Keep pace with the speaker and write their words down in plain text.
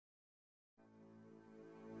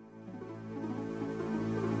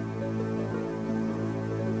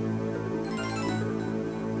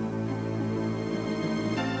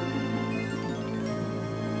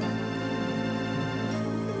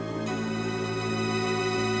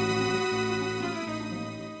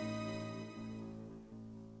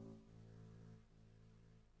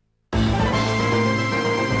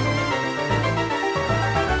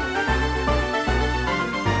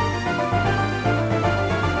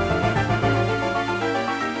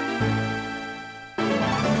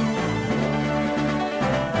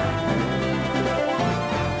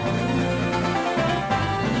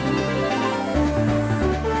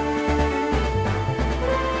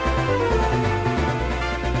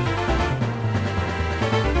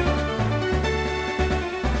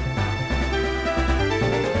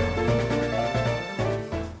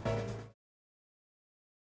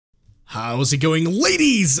How's it going,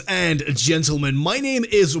 ladies and gentlemen? My name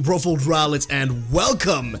is Ruffled Rowlet and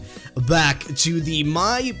welcome back to the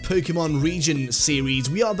My Pokemon Region series.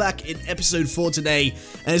 We are back in episode 4 today,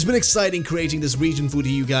 and it's been exciting creating this region for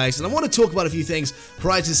you guys, and I want to talk about a few things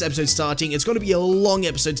prior to this episode starting. It's going to be a long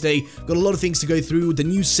episode today. Got a lot of things to go through: the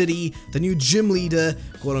new city, the new gym leader,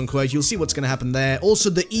 quote unquote. You'll see what's going to happen there. Also,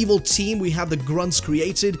 the evil team. We have the grunts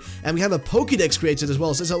created, and we have a Pokédex created as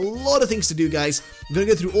well, so there's a lot of things to do, guys. I'm going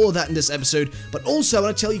to go through all of that in this episode, but also I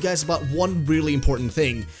want to tell you guys about one really important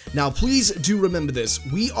thing. Now, please do remember this.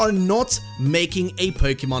 We are not making a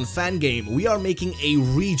Pokemon fan game. We are making a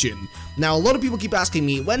region. Now, a lot of people keep asking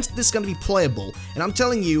me, when's this going to be playable? And I'm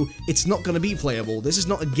telling you, it's not going to be playable. This is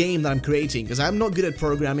not a game that I'm creating, because I'm not good at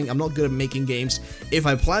programming. I'm not good at making games. If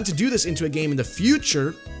I plan to do this into a game in the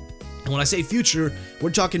future, and when I say future, we're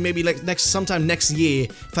talking maybe like sometime next year,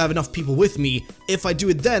 if I have enough people with me. If I do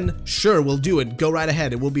it then, sure, we'll do it. Go right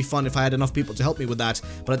ahead. It will be fun if I had enough people to help me with that.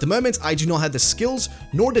 But at the moment, I do not have the skills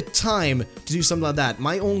nor the time to do something like that.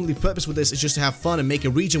 My only purpose with this is just to have fun and make a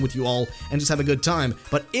region with you all and just have a good time.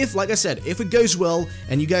 But if, like I said, if it goes well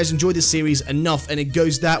and you guys enjoy this series enough and it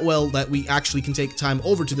goes that well that we actually can take time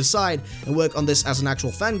over to the side and work on this as an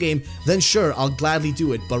actual fan game, then sure, I'll gladly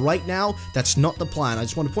do it. But right now, that's not the plan. I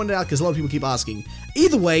just want to point it out because a lot of people keep asking.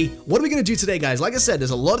 Either way, what are we going to do today, guys? Like I said,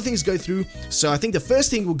 there's a lot of things to go through, so I think the first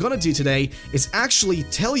thing we're going to do today is actually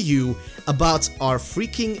tell you about our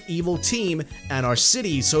freaking evil team and our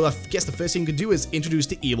city. So I guess the first thing we could do is introduce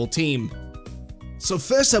the evil team. So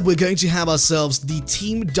first up, we're going to have ourselves the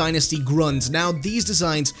Team Dynasty Grunts. Now, these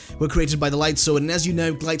designs were created by the Light Sword, and as you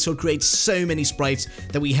know, Light Sword creates so many sprites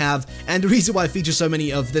that we have, and the reason why I feature so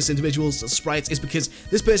many of this individual's sprites is because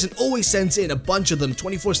this person always sends in a bunch of them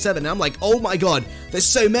 24/7, and I'm like, oh my god, there's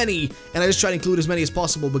so many, and I just try to include as many as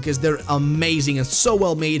possible because they're amazing and so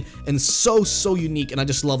well made and so unique, and I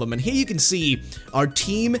just love them. And here you can see our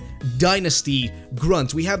Team Dynasty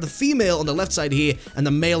Grunt. We have the female on the left side here and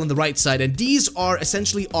the male on the right side, and these are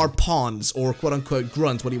essentially our pawns, or quote-unquote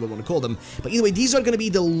grunts, what do you want to call them. But either way, these are going to be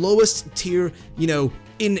the lowest tier, you know,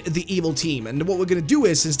 in the evil team. And what we're going to do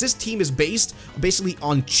is, since this team is based basically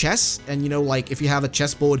on chess, and you know, like if you have a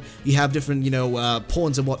chessboard, you have different, you know,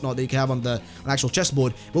 pawns and whatnot that you can have on the actual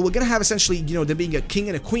chessboard. Well, we're going to have essentially, you know, there being a king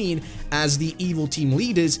and a queen as the evil team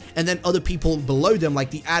leaders, and then other people below them,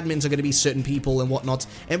 like the admins are going to be certain people and whatnot.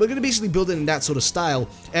 And we're going to basically build it in that sort of style.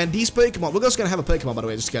 And these Pokemon, we're also going to have a Pokemon, by the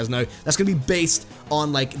way, just so you guys know, that's going to be based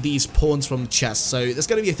on like these pawns from chess. So there's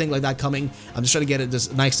going to be a thing like that coming. I'm just trying to get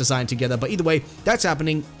this nice design together. But either way, that's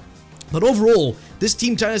happening. But overall, these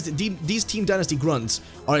Team Dynasty Grunts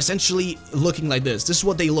are essentially looking like this. This is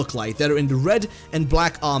what they look like. They're in the red and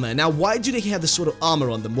black armor. Now, why do they have this sort of armor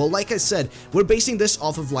on them? Well, like I said, we're basing this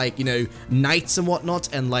off of, like, you know, knights and whatnot,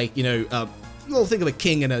 and, like, you know, well, think of a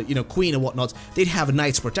king and a, you know, queen and whatnot. They'd have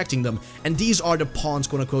knights protecting them, and these are the pawns,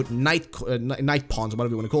 quote unquote, knight pawns, or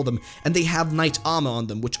whatever you want to call them, and they have knight armor on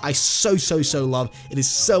them, which I so love. It is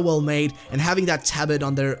so well made, and having that tabard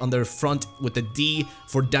on their front with the D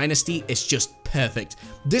for Dynasty is just perfect.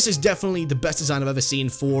 This is definitely the best design I've ever seen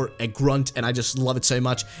for a grunt, and I just love it so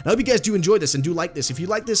much. And I hope you guys do enjoy this and do like this. If you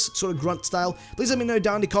like this sort of grunt style, please let me know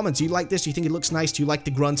down in the comments. Do you like this? Do you think it looks nice? Do you like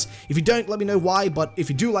the grunts? If you don't, let me know why, but if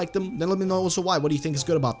you do like them, then let me know also why. What do you think is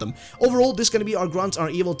good about them? Overall, this is going to be our grunts, our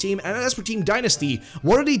evil team. And as for Team Dynasty,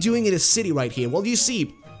 what are they doing in this city right here? Well, you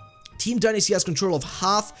see, Team Dynasty has control of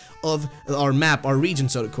half of our map, our region,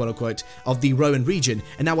 so quote-unquote, of the Rowan region.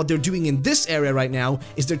 And now what they're doing in this area right now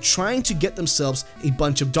is they're trying to get themselves a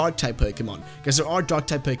bunch of Dark-type Pokemon, because there are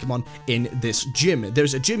Dark-type Pokemon in this gym.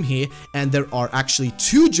 There's a gym here, and there are actually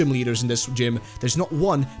 2 gym leaders in this gym. There's not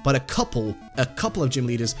one, but a couple of gym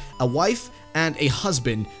leaders, a wife and a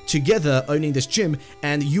husband together owning this gym,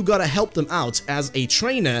 and you gotta help them out as a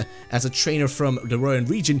trainer from the Rowan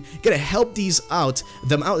region. You gotta help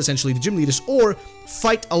them out essentially, the gym leaders, or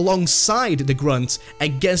fight alongside the grunts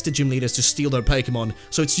against the gym leaders to steal their Pokemon.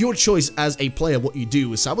 So it's your choice as a player what you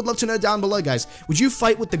do. So I would love to know down below, guys, would you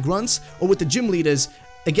fight with the grunts or with the gym leaders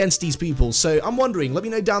against these people? So I'm wondering, let me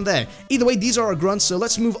know down there. Either way, these are our grunts, so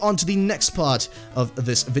let's move on to the next part of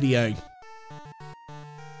this video.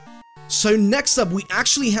 So next up, we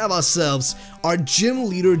actually have ourselves our gym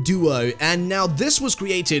leader duo, and now this was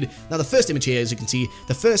created, now the first image here, as you can see,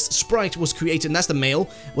 the first sprite was created, and that's the male,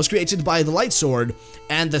 was created by the Light Sword,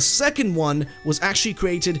 and the second one was actually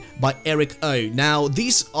created by Eric O. Now,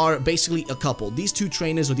 these are basically a couple. These 2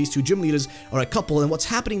 trainers, or these 2 gym leaders, are a couple, and what's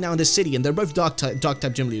happening now in this city, and they're both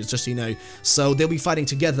dark-type gym leaders, just so you know, so they'll be fighting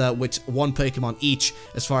together with 1 Pokemon each,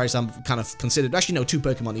 as far as I'm kind of considered. Actually, no, 2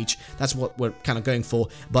 Pokemon each. That's what we're kind of going for,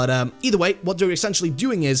 but Either way, what they're essentially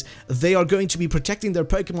doing is they are going to be protecting their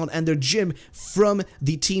Pokemon and their gym from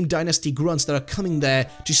the Team Dynasty grunts that are coming there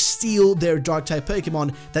to steal their Dark-type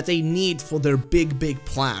Pokemon that they need for their big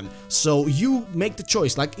plan. So you make the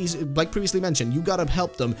choice, like previously mentioned, you gotta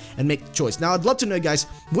help them and make the choice. Now, I'd love to know, guys,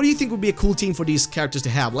 what do you think would be a cool team for these characters to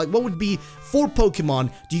have? Like, what would be 4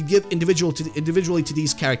 Pokemon do you give individually to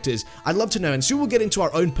these characters? I'd love to know, and soon we'll get into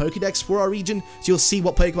our own Pokedex for our region, so you'll see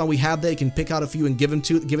what Pokemon we have there. You can pick out a few and give it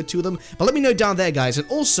to them. But let me know down there, guys. And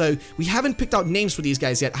also, we haven't picked out names for these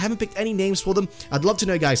guys yet. I haven't picked any names for them. I'd love to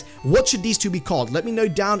know, guys, what should these two be called? Let me know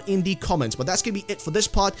down in the comments. But that's gonna be it for this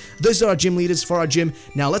part. Those are our gym leaders for our gym.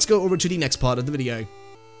 Now let's go over to the next part of the video.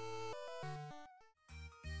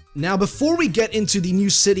 Now, before we get into the new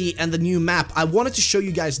city and the new map, I wanted to show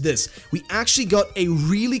you guys this. We actually got a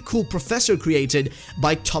really cool professor created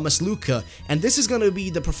by Thomas Luca, and this is going to be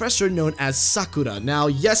the professor known as Sakura. Now,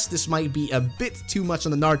 yes, this might be a bit too much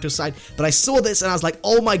on the Naruto side, but I saw this and I was like,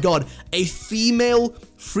 oh my god, a female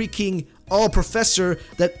freaking professor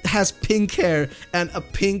that has pink hair and a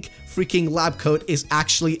pink freaking lab coat is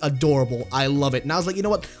actually adorable. I love it. And I was like, you know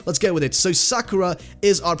what? Let's go with it. So Sakura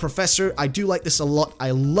is our professor. I do like this a lot.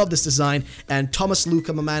 I love this design. And Thomas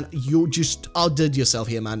Luca, my man, you just outdid yourself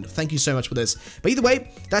here, man. Thank you so much for this. But either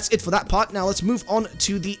way, that's it for that part. Now let's move on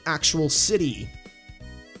to the actual city.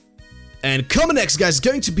 And coming next, guys, is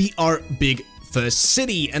going to be our big first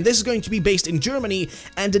city, and this is going to be based in Germany,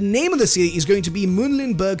 and the name of the city is going to be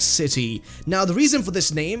Munlenberg City. Now, the reason for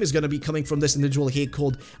this name is going to be coming from this individual here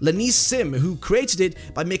called Lenise Sim, who created it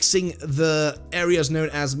by mixing the areas known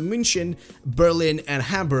as München, Berlin, and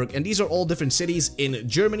Hamburg, and these are all different cities in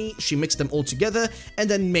Germany. She mixed them all together and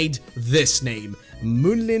then made this name,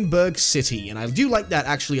 Munlenberg City, and I do like that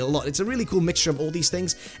actually a lot. It's a really cool mixture of all these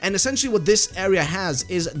things, and essentially what this area has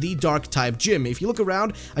is the dark type gym. If you look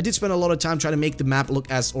around, I did spend a lot of time trying to make the map look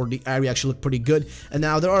or the area actually look pretty good, and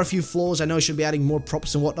now there are a few flaws. I know I should be adding more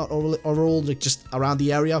props and whatnot overall, like just around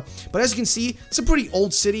the area, but as you can see, it's a pretty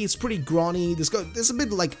old city. It's pretty grimy. There's a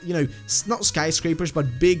bit like, you know, not skyscrapers,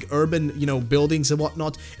 but big urban, you know, buildings and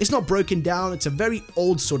whatnot. It's not broken down. It's a very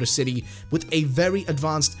old sort of city with a very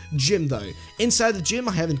advanced gym though. Inside the gym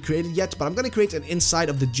I haven't created yet, but I'm going to create an inside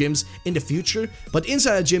of the gyms in the future. But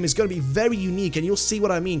inside the gym is going to be very unique, and you'll see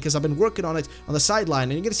what I mean because I've been working on it on the sideline,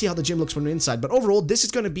 and you're going to see how the gym looks from the inside. But overall, this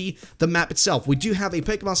is going to be the map itself. We do have a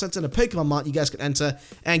Pokemon Center and a Pokemon Mart you guys can enter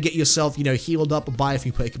and get yourself, you know, healed up, buy a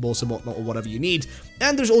few Pokeballs and whatnot, or whatever you need.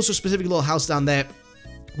 And there's also a specific little house down there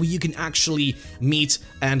where you can actually meet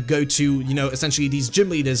and go to, you know, essentially these gym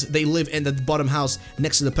leaders. They live in the bottom house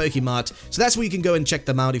next to the Pokemart. So that's where you can go and check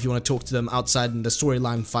them out if you want to talk to them outside in the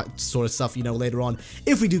storyline fight sort of stuff, you know, later on,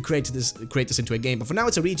 if we do create this into a game. But for now,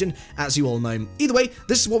 it's a region, as you all know. Either way,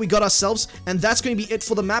 this is what we got ourselves, and that's going to be it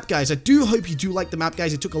for the map, guys. I do hope you do like the map,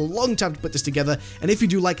 guys. It took a long time to put this together, and if you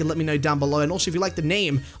do like it, let me know down below. And also, if you like the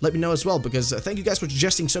name, let me know as well, because thank you guys for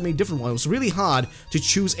suggesting so many different ones. It was really hard to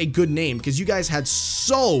choose a good name, because you guys had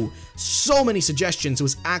so many suggestions. It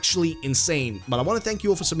was actually insane, but I want to thank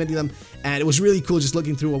you all for submitting them, and it was really cool just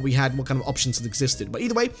looking through what we had, what kind of options that existed. But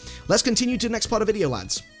either way, let's continue to the next part of the video,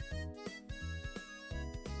 lads.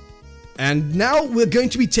 And now we're going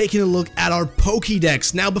to be taking a look at our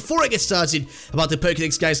Pokédex. Now, before I get started about the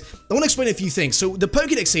Pokédex, guys, I want to explain a few things. So the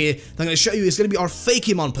Pokédex here that I'm going to show you is going to be our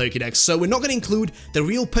Fakemon Pokédex. So we're not going to include the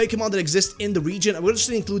real Pokemon that exist in the region. We're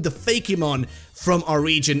just going to include the Fakemon from our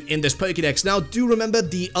region in this Pokédex. Now, do remember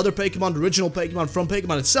the other Pokemon, the original Pokemon from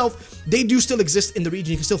Pokemon itself, they do still exist in the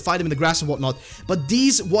region. You can still find them in the grass and whatnot. But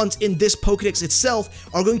these ones in this Pokédex itself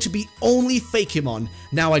are going to be only Fakemon.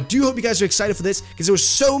 Now, I do hope you guys are excited for this, because there were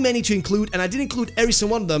so many to include, and I did include every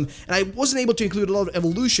single one of them, and I wasn't able to include a lot of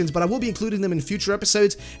evolutions, but I will be including them in future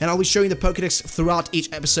episodes, and I'll be showing the Pokédex throughout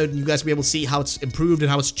each episode, and you guys will be able to see how it's improved and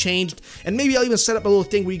how it's changed, and maybe I'll even set up a little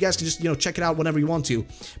thing where you guys can just, you know, check it out whenever you want to.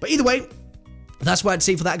 But either way, that's what I'd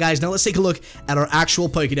say for that, guys. Now let's take a look at our actual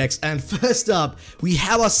Pokédex. And first up, we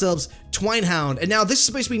have ourselves Twinehound. And now this is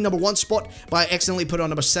supposed to be number 1 spot, but I accidentally put it on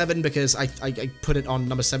number 7 because I put it on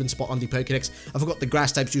number 7 spot on the Pokédex. I forgot the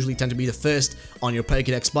grass types usually tend to be the first on your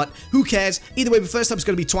Pokédex, but who cares? Either way, the first up is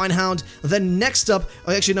going to be Twinehound. Then next up,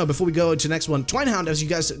 oh, actually no, before we go into the next one, Twinehound, as you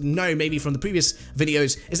guys know maybe from the previous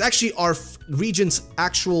videos, is actually our region's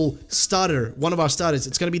actual starter, one of our starters.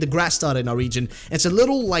 It's going to be the grass starter in our region. It's a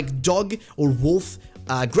little like dog or wolf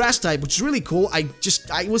grass type, which is really cool. I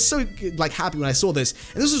was so like happy when I saw this.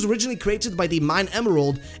 And this was originally created by the Mine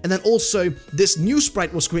Emerald, and then also this new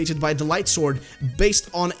sprite was created by the Light Sword based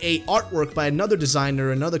on a artwork by another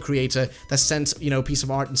designer, another creator that sent, you know, a piece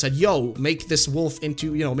of art and said, yo, make this wolf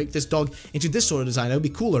into, you know, make this dog into this sort of design. It would be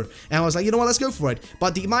cooler. And I was like, you know what, let's go for it.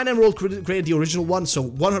 But the Mine Emerald created the original one, so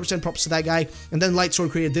 100% props to that guy. And then Light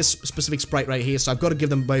Sword created this specific sprite right here, so I've got to give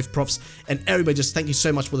them both props. And everybody, just thank you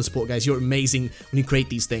so much for the support, guys. You're amazing when you create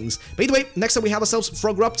these things. But either way, next up we have ourselves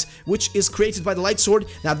Frogrupt, which is created by the Light Sword.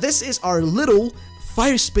 Now this is our little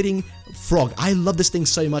fire-spitting frog. I love this thing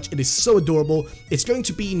so much. It is so adorable. It's going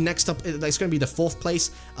to be next up, it's going to be the 4th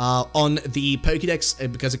place on the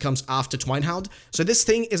Pokédex because it comes after Twinehound. So this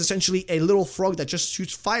thing is essentially a little frog that just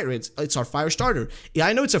shoots fire. It's our fire starter. Yeah,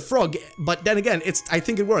 I know it's a frog, but then again, I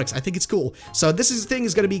think it works. I think it's cool. So this thing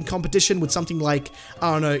is going to be in competition with something like,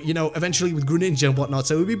 I don't know, you know, eventually with Greninja and whatnot.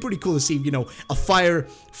 So it would be pretty cool to see, you know, a fire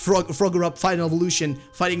Frogrupt Final Evolution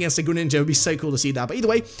fighting against a Greninja. It would be so cool to see that. But either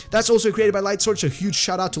way, that's also created by Light Sword, so huge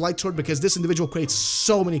shout out to Light Sword because this individual creates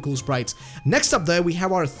so many cool sprites. Next up though, we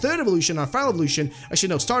have our 3rd evolution, our final evolution, actually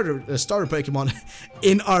no, starter Pokemon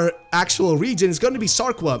in our actual region. It's going to be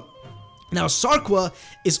Sarqua. Now, Sarqua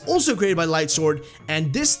is also created by Light Sword,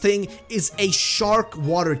 and this thing is a shark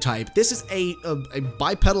water type. This is a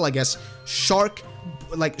bipedal, I guess, shark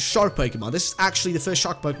Pokemon. This is actually the first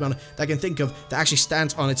shark Pokemon that I can think of that actually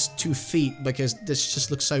stands on its 2 feet, because this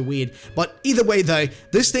just looks so weird. But either way though,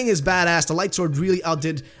 this thing is badass. The Light Sword really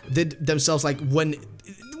outdid themselves. Like when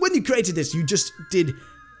you created this, you just did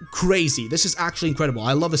crazy. This is actually incredible.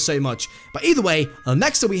 I love this so much. But either way,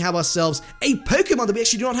 next up we have ourselves a Pokemon that we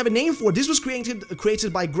actually do not have a name for. This was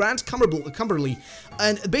created by Grant Cumberly,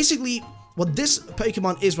 and basically what this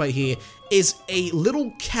Pokemon is right here is a little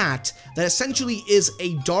cat that essentially is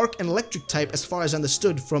a dark and electric type, as far as I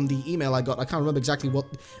understood from the email I got. I can't remember exactly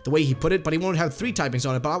the way he put it, but he wanted to have 3 typings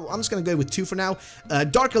on it, but I'm just going to go with 2 for now.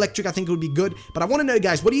 Dark electric, I think it would be good, but I want to know,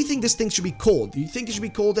 guys, what do you think this thing should be called? Do you think it should be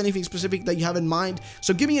called anything specific that you have in mind?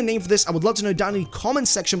 So give me a name for this. I would love to know down in the comment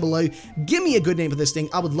section below. Give me a good name for this thing.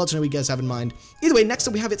 I would love to know what you guys have in mind. Either way, next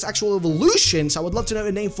up we have its actual evolution, so I would love to know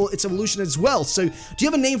a name for its evolution as well. So do you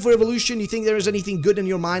have a name for evolution? Do you think there is anything good in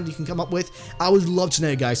your mind you can come up with? I would love to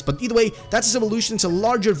know, guys. But either way, that's its evolution. It's a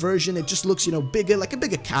larger version. It just looks, you know, bigger, like a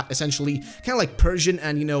bigger cat, essentially, kind of like Persian,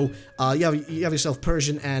 and you know, you have yourself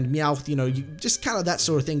Persian and Meowth, you know, you just kind of that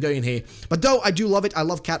sort of thing going here. But though I do love it, I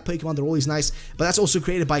love cat Pokemon. They're always nice. But that's also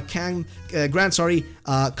created by Grant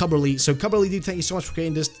Cumberly. So Cumberly, dude, thank you so much for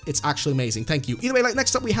creating this. It's actually amazing. Thank you. Either way, like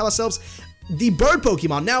next up we have ourselves the bird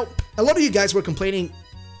Pokemon. Now, a lot of you guys were complaining,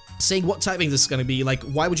 saying what typing this is going to be, like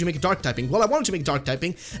why would you make a dark typing? Well, I wanted to make dark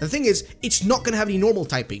typing, and the thing is, it's not going to have any normal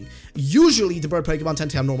typing. Usually the bird Pokemon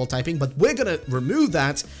tend to have normal typing, but we're going to remove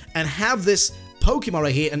that and have this Pokemon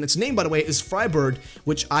right here, and its name, by the way, is Frybird,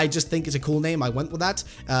 which I just think is a cool name. I went with that.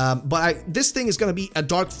 This thing is going to be a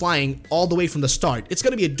dark flying all the way from the start. It's going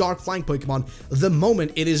to be a dark flying Pokemon the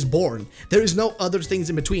moment it is born. There is no other things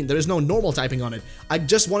in between. There is no normal typing on it. I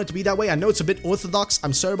just want it to be that way. I know it's a bit orthodox.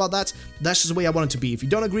 I'm sorry about that. That's just the way I want it to be. If you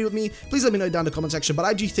don't agree with me, please let me know down in the comment section, but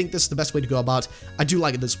I do think this is the best way to go about. I do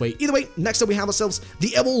like it this way. Either way, next up we have ourselves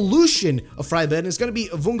the evolution of Frybird, and it's going to be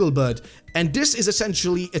Vungelbird. And this is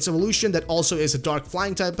essentially its evolution that also is a dark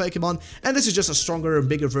flying type Pokemon, and this is just a stronger and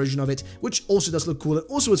bigger version of it, which also does look cool, and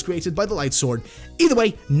also was created by the Light Sword. Either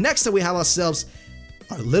way, next up we have ourselves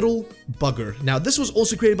our little bugger. Now, this was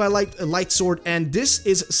also created by Light Sword, and this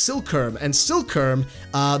is Silkworm. And Silkworm,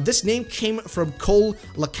 this name came from Cole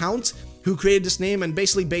LeCount, who created this name and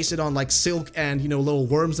basically based it on like silk and, you know, little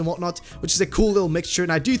worms and whatnot, which is a cool little mixture,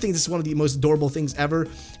 and I do think this is one of the most adorable things ever.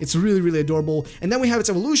 It's really, really adorable. And then we have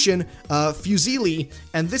its evolution, Fusili,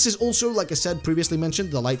 and this is also, like I said, previously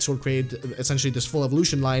mentioned, the Light Sword created essentially this full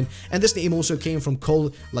evolution line, and this name also came from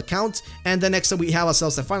Cole LeCount. And then next up we have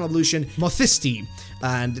ourselves the final evolution, Mothisti.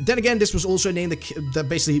 And then again, this was also a name that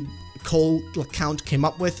basically Cole LeCount came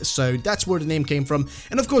up with, so that's where the name came from.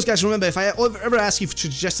 And of course, guys, remember, if I ever ask you to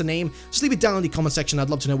suggest a name, just leave it down in the comment section. I'd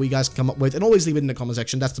love to know what you guys come up with, and always leave it in the comment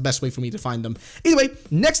section. That's the best way for me to find them. Either way,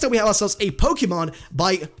 next up we have ourselves a Pokemon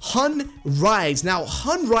by Hun Rise. Now,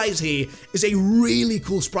 Hun Rise here is a really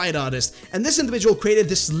cool sprite artist, and this individual created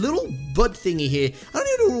this little bud thingy here. I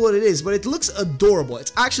don't even know what it is, but it looks adorable.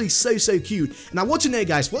 It's actually so cute. And I want to know,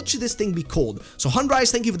 guys, what should this thing be called? So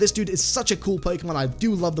Hunrise, thank you for this, dude. It's such a cool Pokemon. I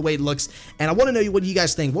do love the way it looks, and I want to know what you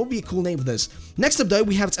guys think. What would be a cool name for this? Next up, though,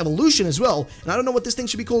 we have its evolution as well, and I don't know what this thing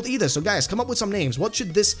should be called either. So, guys, come up with some names. What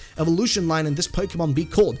should this evolution line in this Pokemon be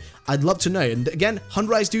called? I'd love to know. And again,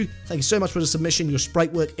 Hunrise, dude, thank you so much for the submission. Your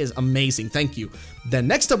sprite work is amazing. Thank you. Then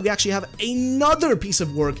next up, we actually have another piece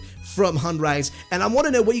of work from Hunrise, and I want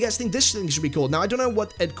to know what you guys think this thing should be called. Now, I don't know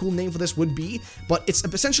what a cool name for this would be, but it's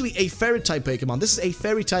essentially a fairy type Pokemon. This is a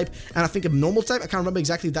fairy type, and I think a normal type. I can't remember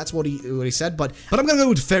exactly if that's what he said, but I'm gonna go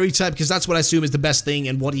with fairy type because that's what I assume is the best thing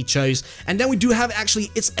and what he chose. And then we do have actually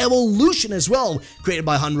its evolution as well, created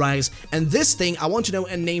by Hunrise, and this thing, I want to know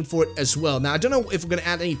a name for it as well. Now, I don't know if we're gonna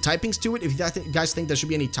add any typings to it. If you guys think there should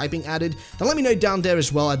be any typing added, then let me know down there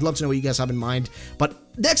as well. I'd love to know what you guys have in mind. But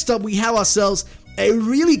next up, we have ourselves a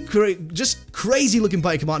really just crazy looking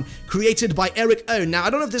Pokemon created by Eric O. Now, I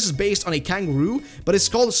don't know if this is based on a kangaroo, but it's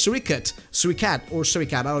called Suricat,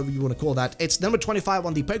 I don't know what you want to call that. It's number 25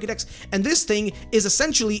 on the Pokedex, and this thing is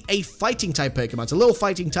essentially a fighting type Pokemon. It's a little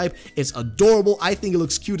fighting type. It's adorable. I think it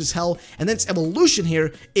looks cute as hell. And then its evolution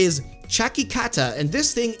here is Chakikata, and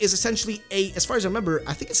this thing is essentially as far as I remember,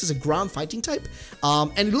 I think this is a ground fighting type,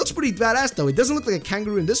 and it looks pretty badass though. It doesn't look like a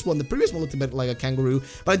kangaroo in this one. The previous one looked a bit like a kangaroo,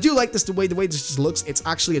 but I do like this, the way this just looks. It's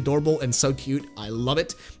actually adorable and so cute. I love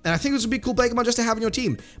it, and I think this would be a cool Pokemon just to have in your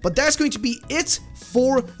team. But that's going to be it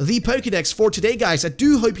for the Pokedex for today, guys. I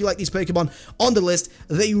do hope you like these Pokemon on the list.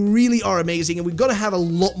 They really are amazing, and we're gonna have a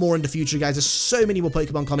lot more in the future, guys. There's so many more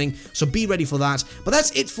Pokemon coming, so be ready for that. But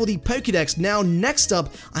that's it for the Pokedex. Now, next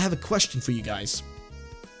up, I have a question for you guys.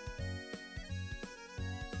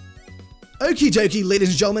 Okie dokie, ladies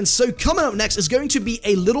and gentlemen, so coming up next is going to be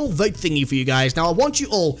a little vote thingy for you guys. Now, I want you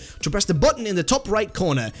all to press the button in the top right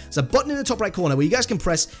corner. There's a button in the top right corner where you guys can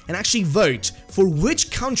press and actually vote for which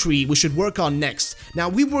country we should work on next. Now,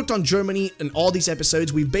 we've worked on Germany in all these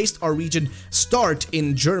episodes. We've based our region start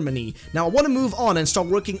in Germany. Now, I want to move on and start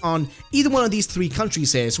working on either one of these three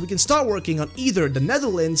countries here. So we can start working on either the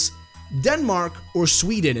Netherlands, Denmark, or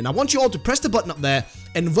Sweden. And I want you all to press the button up there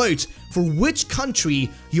and vote for which country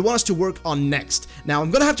you want us to work on next. Now,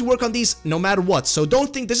 I'm gonna have to work on these no matter what, so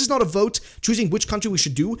don't think this is not a vote choosing which country we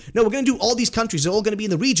should do. No, we're gonna do all these countries. They're all gonna be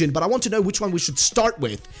in the region, but I want to know which one we should start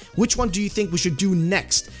with. Which one do you think we should do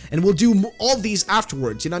next? And we'll do all of these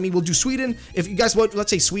afterwards. You know what I mean? We'll do Sweden. If you guys vote, let's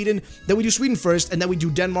say Sweden, then we do Sweden first, and then we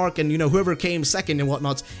do Denmark, and you know, whoever came second and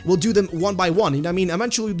whatnot, we'll do them one by one. You know what I mean?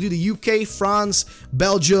 Eventually, we'll do the UK, France,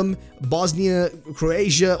 Belgium, Bosnia,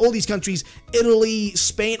 Croatia, all these countries, Italy,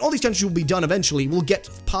 Spain, all these countries will be done eventually. We'll get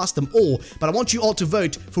past them all, but I want you all to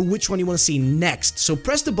vote for which one you want to see next. So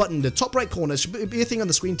press the button in the top right corner. There should be a thing on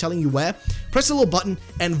the screen telling you where. Press the little button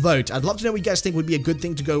and vote. I'd love to know what you guys think would be a good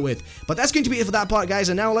thing to go with. But that's going to be it for that part, guys,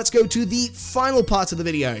 and now let's go to the final part of the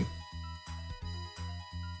video.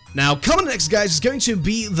 Now, coming next, guys, is going to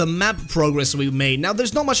be the map progress we've made. Now,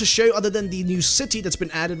 there's not much to show other than the new city that's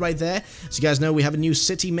been added right there. So you guys know we have a new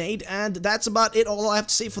city made, and that's about it. All I have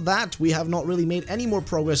to say for that. We have not really made any more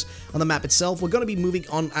progress on the map itself. We're going to be moving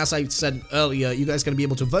on, as I said earlier. You guys are going to be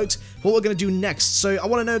able to vote for what we're going to do next. So I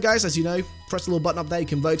want to know, guys, as you know, press the little button up there, you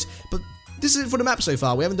can vote. But this is it for the map so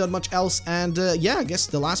far. We haven't done much else, and yeah, I guess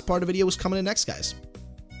the last part of the video is coming in next, guys.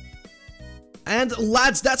 And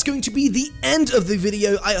lads, that's going to be the end of the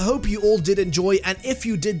video. I hope you all did enjoy, and if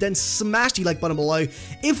you did, then smash the like button below.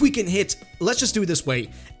 If we can hit, let's just do it this way,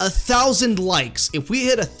 1,000 likes. If we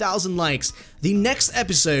hit 1,000 likes, the next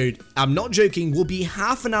episode, I'm not joking, will be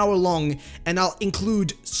half an hour long, and I'll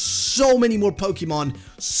include so many more Pokemon,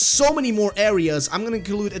 so many more areas. I'm going to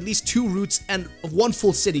include at least 2 routes and 1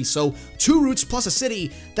 full city. So 2 routes plus a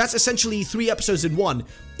city, that's essentially 3 episodes in one.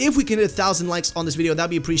 If we can hit 1,000 likes on this video, that'd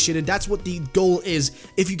be appreciated. That's what the goal is.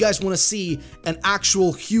 If you guys want to see an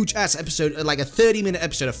actual huge-ass episode, like a 30-minute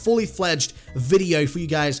episode, a fully fledged video for you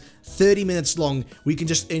guys, 30 minutes long, where you can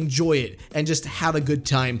just enjoy it and just have a good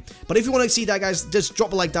time. But if you want to see that, guys, just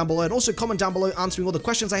drop a like down below, and also comment down below answering all the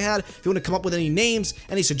questions I had. If you want to come up with any names,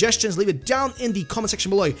 any suggestions, leave it down in the comment section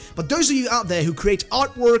below. But those of you out there who create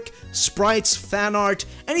artwork, sprites, fan art,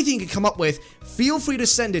 anything you can come up with, feel free to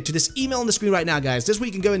send it to this email on the screen right now, guys. This way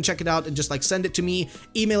you can go and check it out and just like send it to me,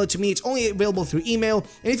 email it to me. It's only available through email.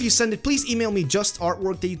 And if you send it, please email me just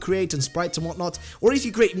artwork that you create and sprites and whatnot. Or if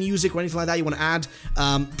you create music or anything like that you want to add,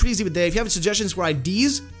 please leave it there. If you have suggestions for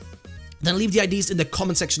IDs, then leave the IDs in the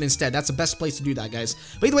comment section instead. That's the best place to do that, guys.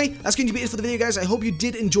 But either way, that's going to be it for the video, guys. I hope you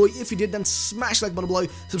did enjoy. If you did, then smash the like button below,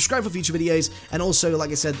 subscribe for future videos, and also,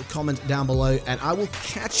 like I said, comment down below, and I will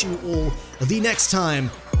catch you all the next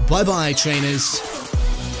time. Bye-bye, trainers.